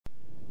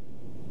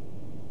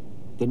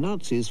The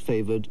Nazis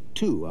favoured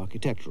two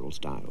architectural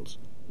styles,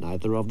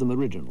 neither of them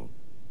original.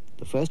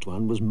 The first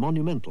one was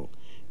monumental,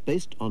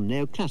 based on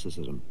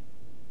neoclassicism.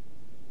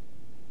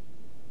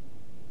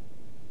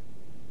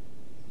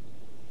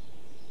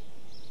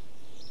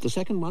 The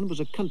second one was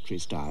a country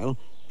style,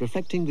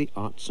 reflecting the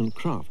arts and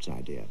crafts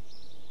idea.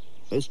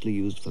 Mostly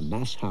used for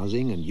mass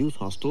housing and youth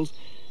hostels,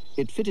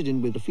 it fitted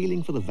in with the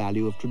feeling for the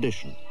value of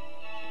tradition.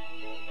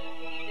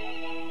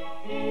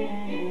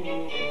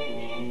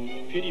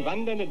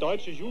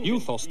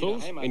 Youth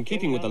hostels, in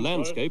keeping with the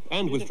landscape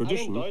and with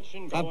tradition,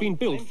 have been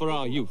built for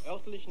our youth,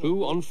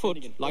 who on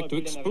foot like to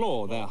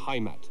explore their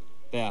Heimat,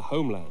 their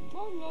homeland.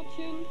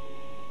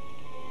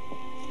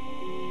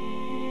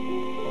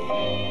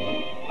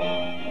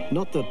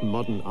 Not that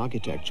modern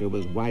architecture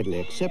was widely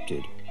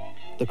accepted.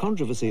 The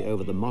controversy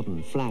over the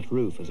modern flat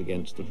roof as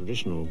against the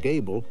traditional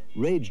gable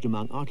raged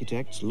among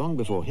architects long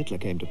before Hitler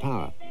came to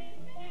power.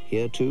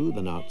 Here too,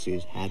 the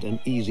Nazis had an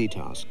easy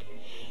task.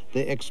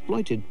 They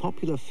exploited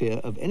popular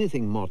fear of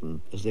anything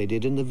modern as they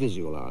did in the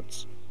visual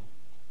arts.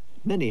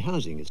 Many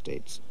housing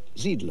estates,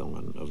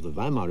 Siedlungen of the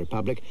Weimar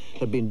Republic,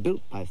 had been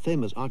built by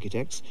famous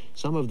architects,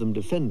 some of them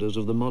defenders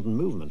of the modern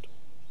movement.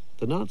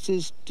 The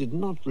Nazis did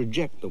not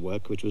reject the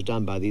work which was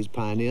done by these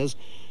pioneers,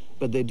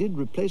 but they did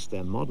replace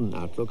their modern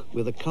outlook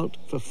with a cult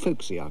for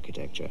folksy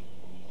architecture.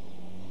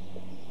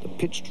 The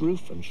pitched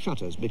roof and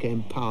shutters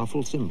became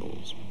powerful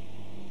symbols.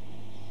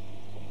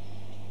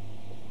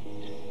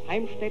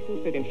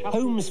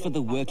 Homes for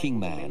the working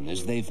man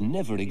as they've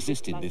never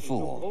existed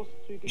before.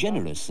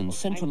 Generous and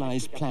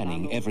centralized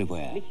planning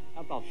everywhere.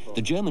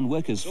 The German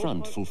Workers'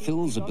 Front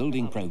fulfills a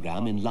building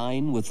program in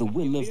line with the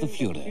will of the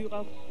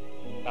Führer.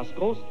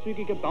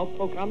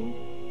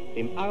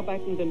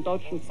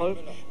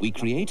 We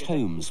create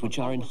homes which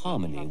are in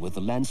harmony with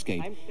the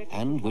landscape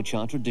and which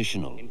are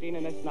traditional.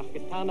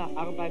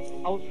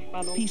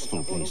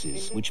 Peaceful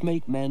places which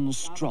make men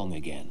strong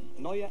again.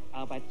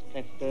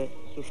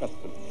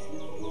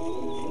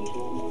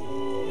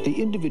 The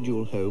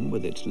individual home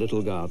with its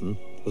little garden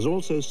was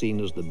also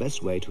seen as the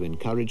best way to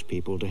encourage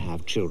people to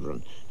have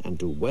children and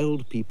to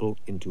weld people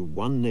into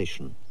one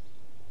nation.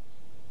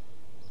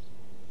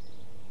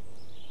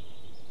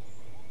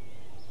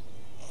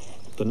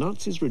 The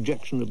Nazis'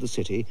 rejection of the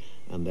city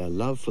and their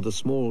love for the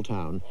small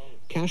town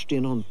cashed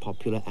in on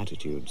popular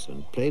attitudes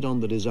and played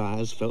on the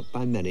desires felt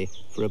by many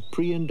for a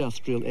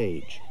pre-industrial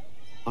age.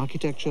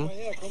 Architecture,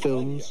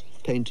 films,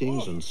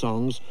 paintings and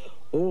songs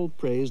all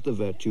praised the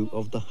virtue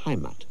of the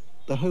Heimat,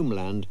 the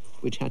homeland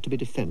which had to be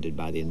defended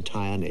by the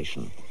entire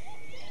nation.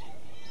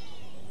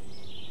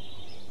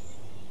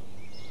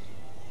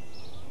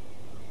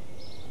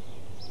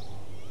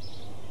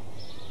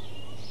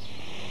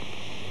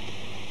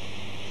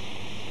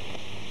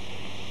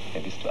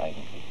 Wer bist du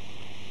eigentlich?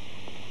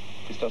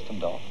 Bist du aus dem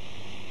Dorf?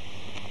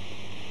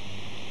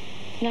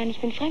 Nein, ich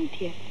bin fremd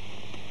hier.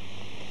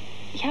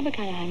 Ich habe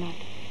keine Heimat.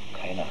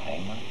 Keine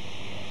Heimat?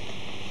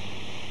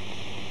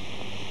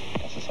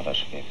 Das ist aber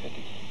schwer für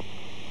dich.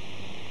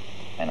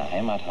 Eine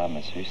Heimat haben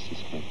ist höchstes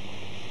Glück.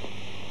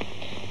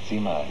 Sieh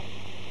mal,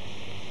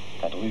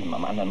 da drüben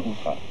am anderen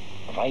Ufer,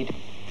 weit,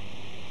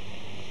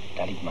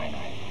 da liegt meine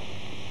Heimat.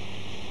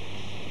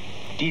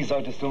 Die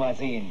solltest du mal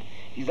sehen.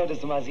 Die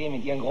solltest du mal sehen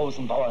mit ihren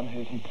großen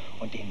Bauernhöfen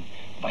und den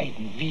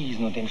weiten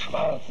Wiesen und den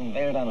schwarzen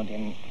Wäldern und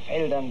den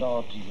Feldern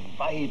dort, diese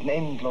weiten,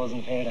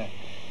 endlosen Felder.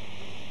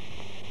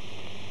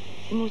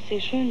 Sie muss sehr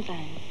schön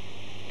sein,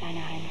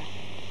 deine Heimat.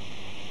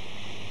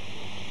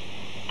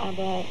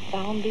 Aber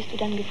warum bist du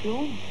dann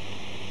geflohen?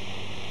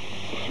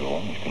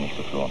 Geflohen? Ich bin nicht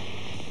geflohen.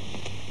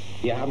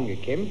 Wir haben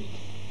gekämpft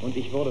und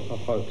ich wurde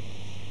verfolgt.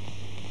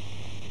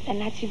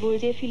 Dann hat sie wohl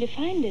sehr viele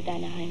Feinde,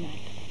 deine Heimat.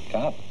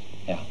 Gehabt,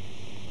 ja.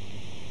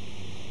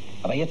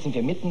 Aber jetzt sind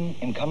wir mitten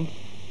im Kampf,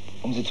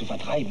 um sie zu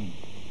vertreiben.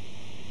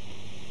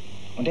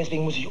 Und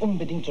deswegen muss ich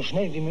unbedingt so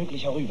schnell wie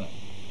möglich herüber.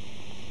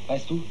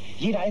 Weißt du,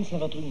 jeder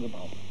Einzelne wird drüben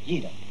gebraucht.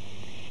 Jeder.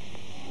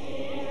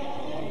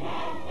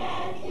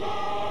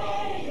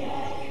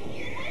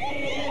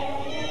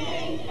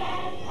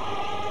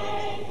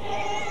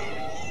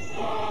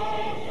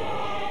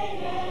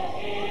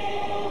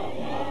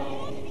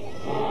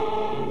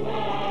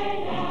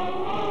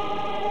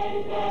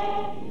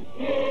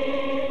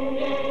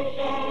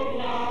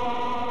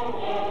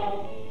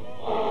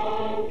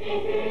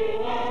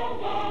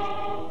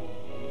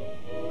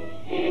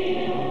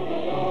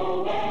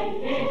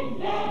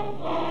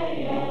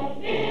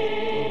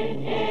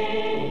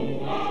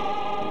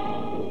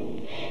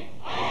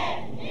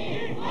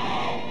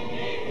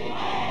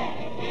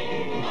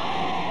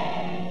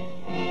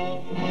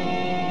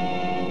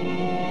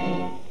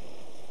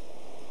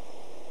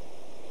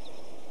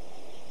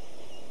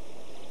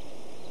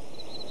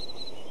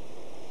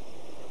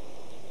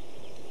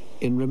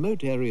 In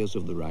remote areas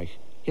of the Reich,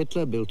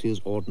 Hitler built his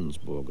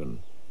Ordensburgen.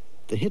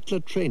 The Hitler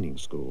training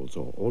schools,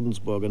 or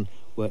Ordensburgen,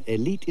 were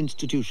elite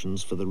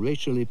institutions for the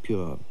racially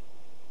pure.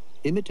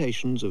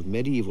 Imitations of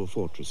medieval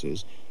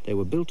fortresses, they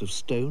were built of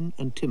stone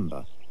and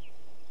timber.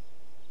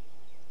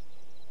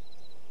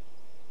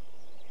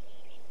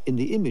 In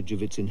the image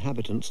of its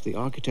inhabitants, the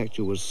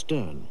architecture was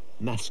stern,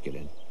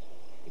 masculine.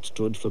 It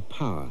stood for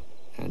power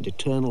and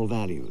eternal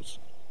values.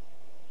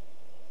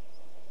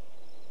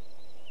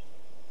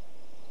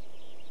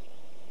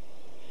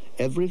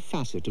 Every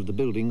facet of the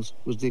buildings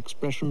was the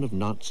expression of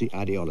Nazi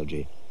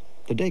ideology.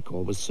 The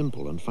decor was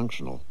simple and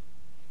functional.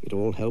 It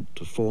all helped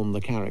to form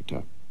the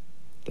character.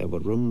 There were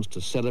rooms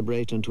to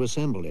celebrate and to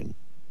assemble in.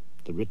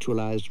 The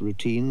ritualized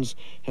routines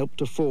helped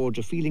to forge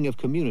a feeling of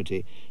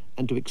community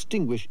and to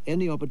extinguish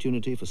any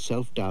opportunity for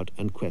self-doubt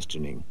and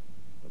questioning.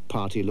 The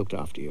party looked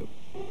after you.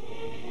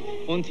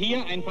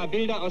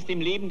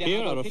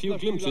 Here are a few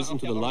glimpses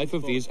into the life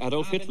of these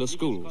Adolf Hitler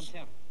schools,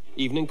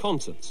 evening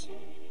concerts.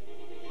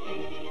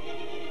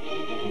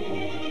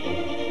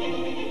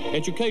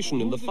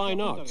 Education in the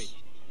fine arts.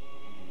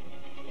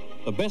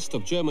 The best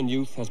of German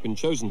youth has been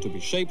chosen to be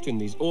shaped in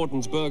these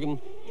Ordensbergen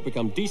to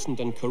become decent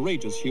and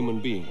courageous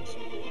human beings.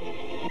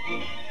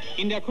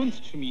 In der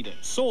Kunstschmiede.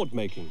 Sword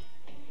making.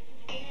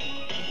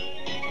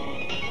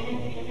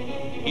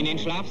 In den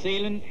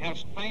Schlafsälen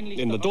herrscht peinlich.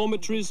 In the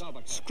dormitories,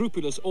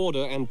 scrupulous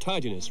order and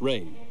tidiness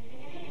reign.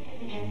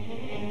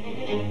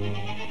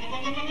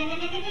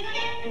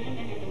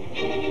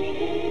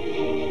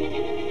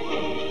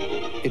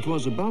 It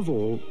was above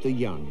all the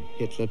young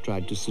Hitler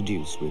tried to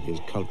seduce with his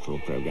cultural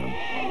program.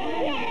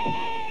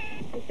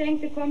 Ich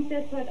denke, du kommst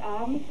erst heute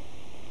Abend.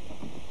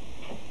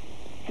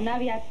 Na,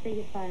 wie hat's dir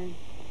gefallen?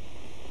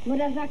 Nur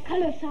das war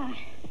kolossal.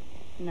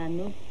 Na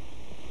nu,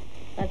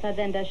 was hat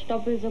denn der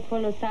Stoppel so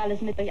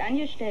Kolossales mit euch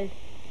angestellt?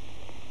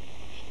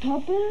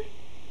 Stoppel?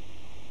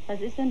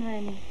 Was ist denn,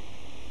 Heini?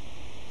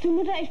 Du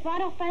Mutter, ich war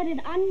doch bei den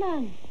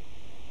anderen.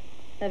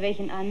 Bei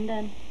welchen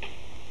anderen?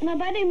 Na,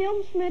 bei den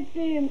Jungs mit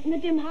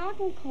dem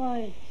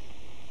Hakenkreuz.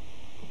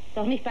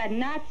 Doch nicht bei den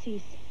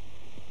Nazis.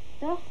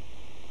 Doch?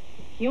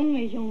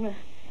 Junge, Junge.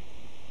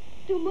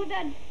 Du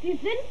Mutter, die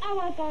sind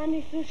aber gar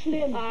nicht so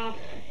schlimm. Ach.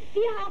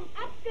 Die haben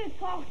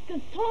abgekocht,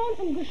 geturnt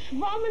und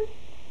geschwommen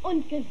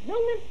und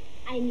gesungen.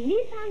 Ein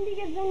Lied haben die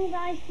gesungen,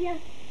 sag ich dir.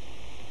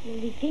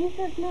 Und wie ging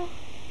das noch?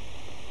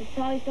 Das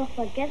habe ich doch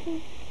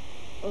vergessen.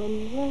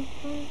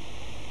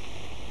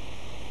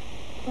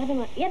 Warte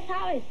mal, jetzt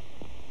habe ich's.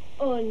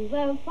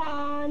 Unsere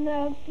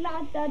Fahne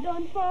flattert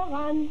uns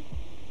voran.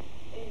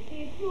 In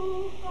die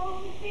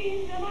Zukunft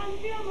ziehen wir Mann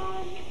für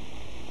Mann.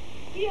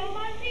 Wir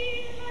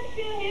marschieren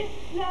für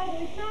Hitler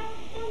durch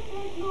Nacht und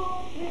durch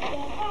Not mit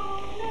der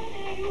Fahne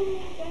der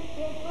Jugend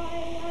für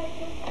Freiheit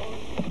und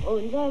Grund.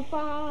 Unsere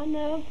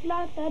Fahne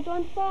flattert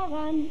uns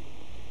voran.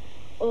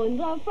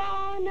 Unsere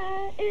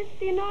Fahne ist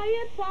die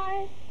neue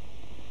Zeit.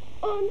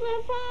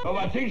 Unsere Fahne... Aber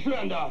was singst du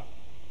denn da?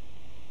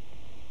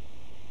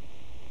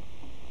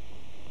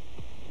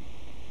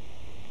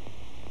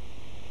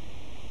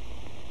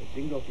 Das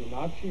singen doch die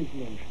Nazis,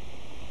 Mensch.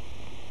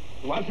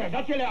 Du hast ja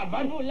das gelernt,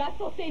 Mann? Du lass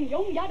doch den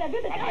Jungen, ja, der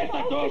wird es was heißt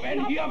das so,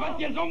 wenn hier was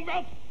gesungen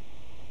wird?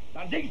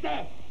 Dann singst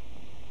du.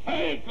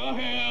 Völker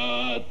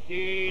hört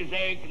die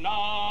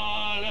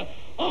Signale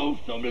auf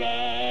zum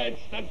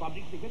letzten... Warum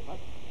singst du nicht mit, was?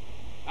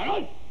 Na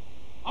los!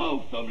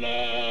 Auf zum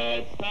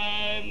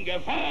letzten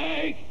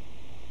Gefecht!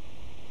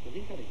 Du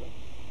singst ja nicht, was?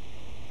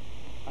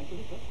 Kannst du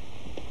nicht, was?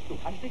 Du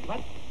kannst nicht, was?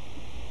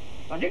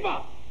 Dann sing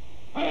mal!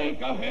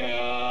 Völker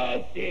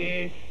hört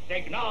die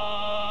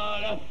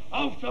Signale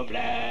auf zum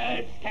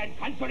letzten...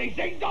 Kannst du nicht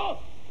singen, so? Da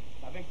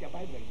möchte ich dir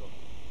beibringen, so.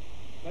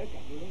 Völker,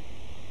 du los.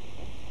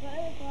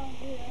 Völker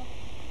hört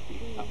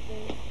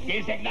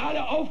die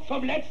Signale auf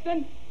zum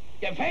letzten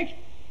Gefecht.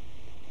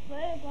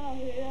 Völker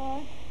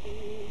hört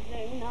die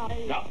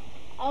Signale Ja.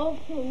 auf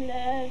zum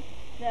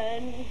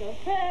letzten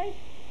Gefecht.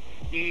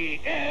 Die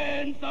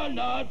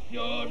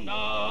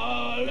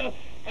Internationale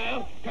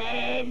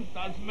erkämpft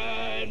das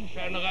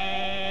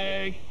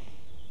Menschenrecht.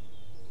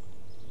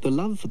 The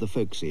love for the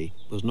folksy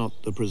was not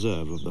the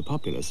preserve of the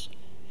populace.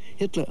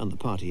 Hitler and the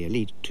party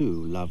elite,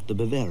 too, loved the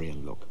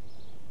Bavarian look.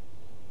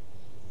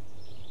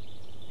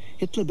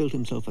 Hitler built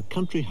himself a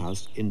country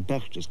house in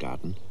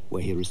Berchtesgaden,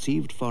 where he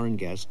received foreign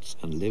guests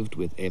and lived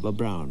with Eva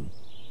Braun.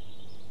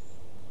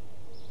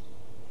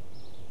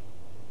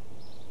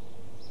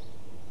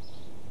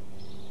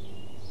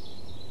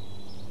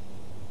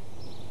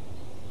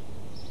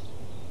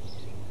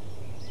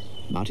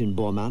 Martin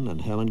Bormann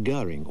and Hermann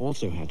Goering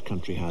also had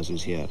country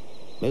houses here.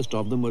 Most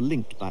of them were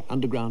linked by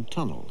underground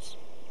tunnels.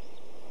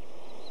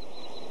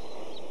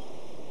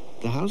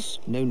 The house,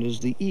 known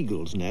as the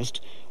Eagle's Nest,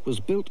 was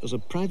built as a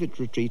private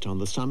retreat on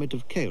the summit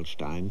of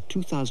Kehlstein,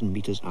 2,000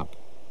 meters up.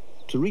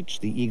 To reach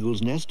the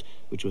Eagle's Nest,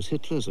 which was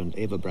Hitler's and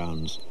Eva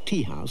Braun's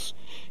tea house,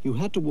 you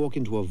had to walk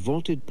into a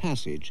vaulted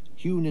passage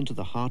hewn into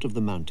the heart of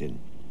the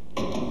mountain.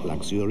 A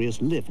luxurious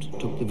lift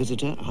took the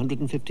visitor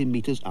 150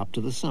 meters up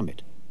to the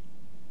summit.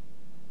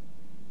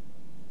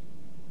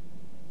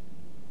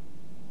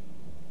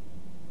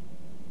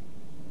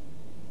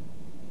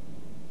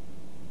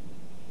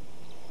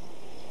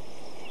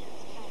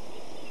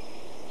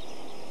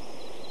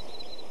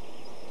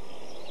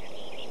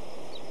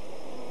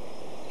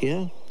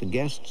 Here, the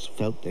guests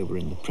felt they were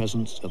in the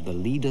presence of the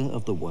leader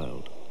of the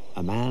world,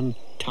 a man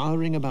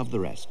towering above the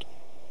rest.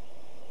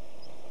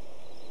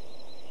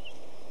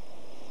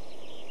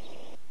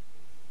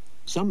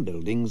 Some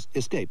buildings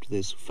escaped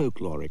this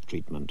folkloric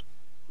treatment.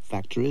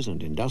 Factories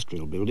and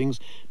industrial buildings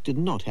did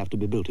not have to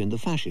be built in the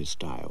fascist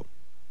style.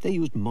 They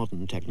used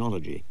modern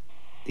technology.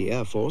 The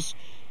Air Force,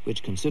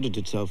 which considered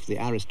itself the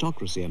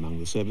aristocracy among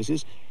the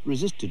services,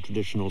 resisted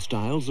traditional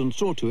styles and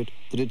saw to it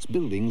that its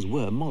buildings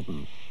were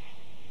modern.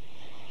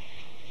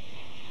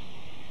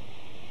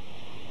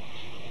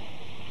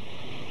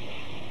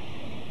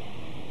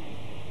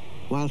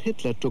 While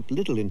Hitler took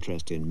little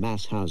interest in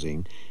mass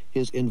housing,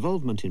 his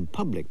involvement in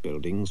public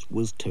buildings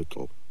was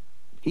total.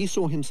 He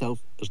saw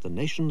himself as the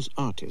nation's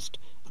artist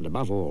and,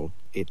 above all,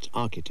 its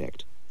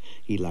architect.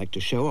 He liked to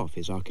show off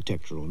his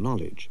architectural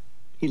knowledge.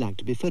 He liked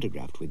to be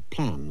photographed with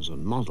plans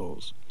and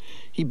models.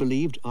 He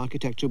believed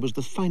architecture was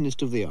the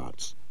finest of the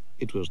arts.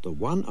 It was the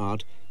one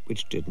art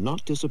which did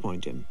not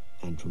disappoint him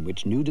and from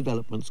which new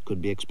developments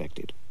could be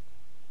expected.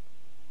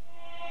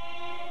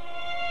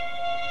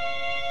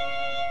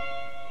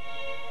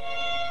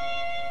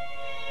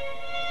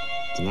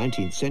 The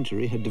 19th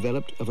century had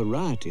developed a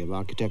variety of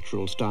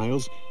architectural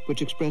styles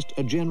which expressed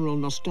a general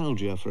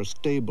nostalgia for a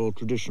stable,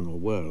 traditional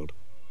world.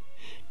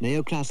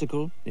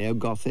 Neoclassical,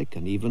 neo-Gothic,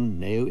 and even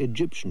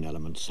neo-Egyptian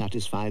elements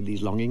satisfied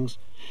these longings.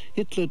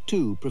 Hitler,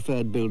 too,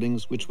 preferred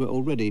buildings which were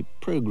already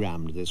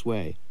programmed this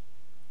way.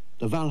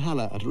 The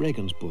Valhalla at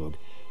Regensburg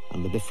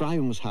and the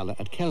Befreiungshalle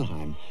at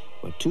Kelheim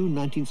were two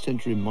 19th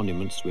century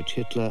monuments which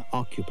Hitler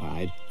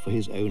occupied for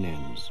his own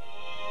ends.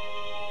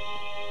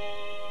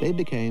 They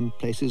became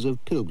places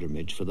of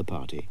pilgrimage for the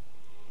party.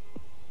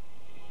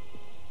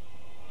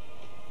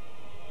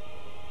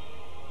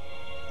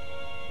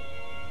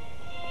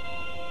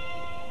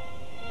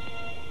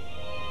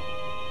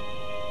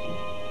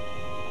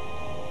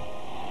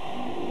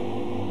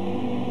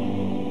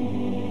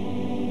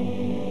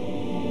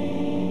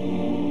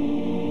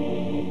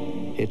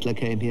 Hitler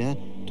came here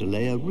to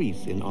lay a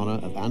wreath in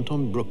honor of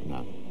Anton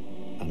Bruckner,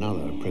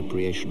 another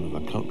appropriation of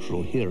a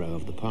cultural hero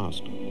of the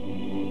past.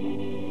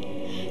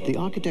 The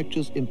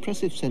architecture's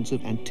impressive sense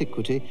of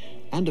antiquity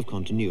and of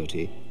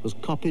continuity was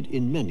copied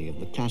in many of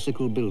the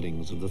classical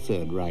buildings of the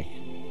Third Reich.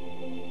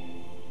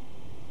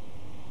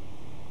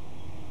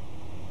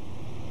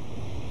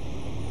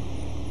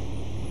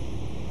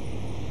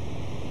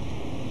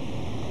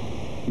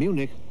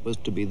 Munich was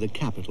to be the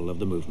capital of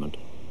the movement,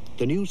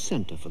 the new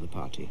center for the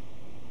party.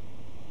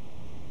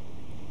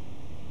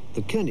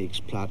 The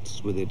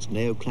Königsplatz, with its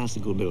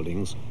neoclassical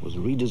buildings, was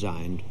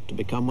redesigned to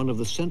become one of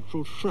the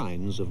central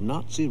shrines of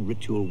Nazi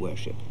ritual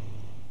worship.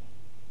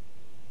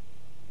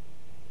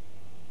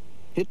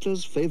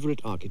 Hitler's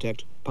favorite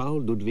architect,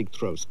 Paul Ludwig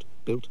Trost,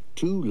 built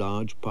two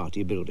large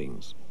party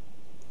buildings.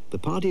 The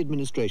party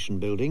administration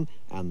building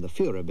and the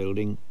Führer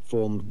building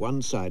formed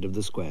one side of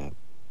the square.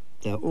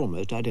 They're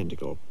almost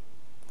identical.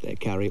 They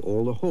carry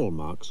all the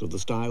hallmarks of the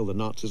style the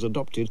Nazis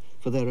adopted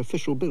for their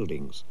official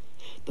buildings.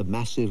 The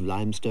massive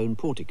limestone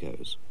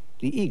porticos,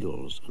 the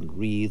eagles and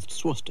wreathed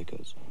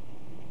swastikas.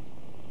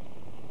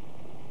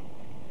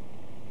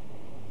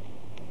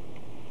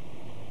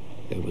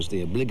 There was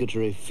the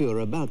obligatory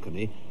Führer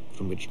balcony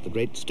from which the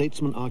great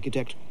statesman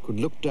architect could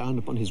look down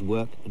upon his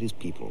work and his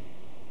people.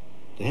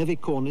 The heavy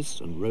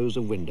cornice and rows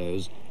of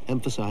windows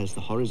emphasized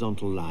the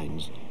horizontal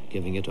lines,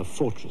 giving it a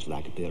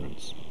fortress-like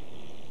appearance.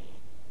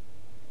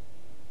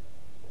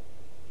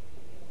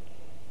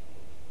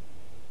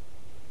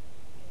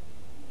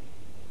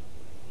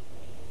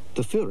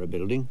 The Führer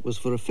building was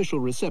for official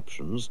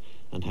receptions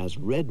and has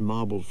red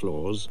marble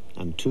floors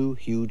and two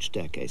huge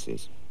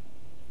staircases.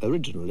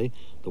 Originally,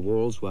 the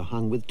walls were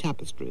hung with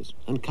tapestries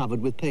and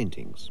covered with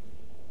paintings.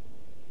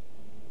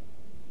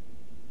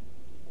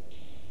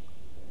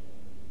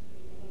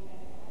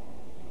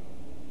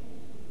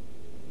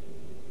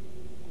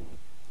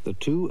 The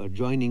two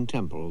adjoining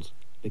temples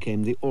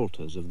became the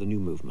altars of the new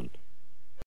movement.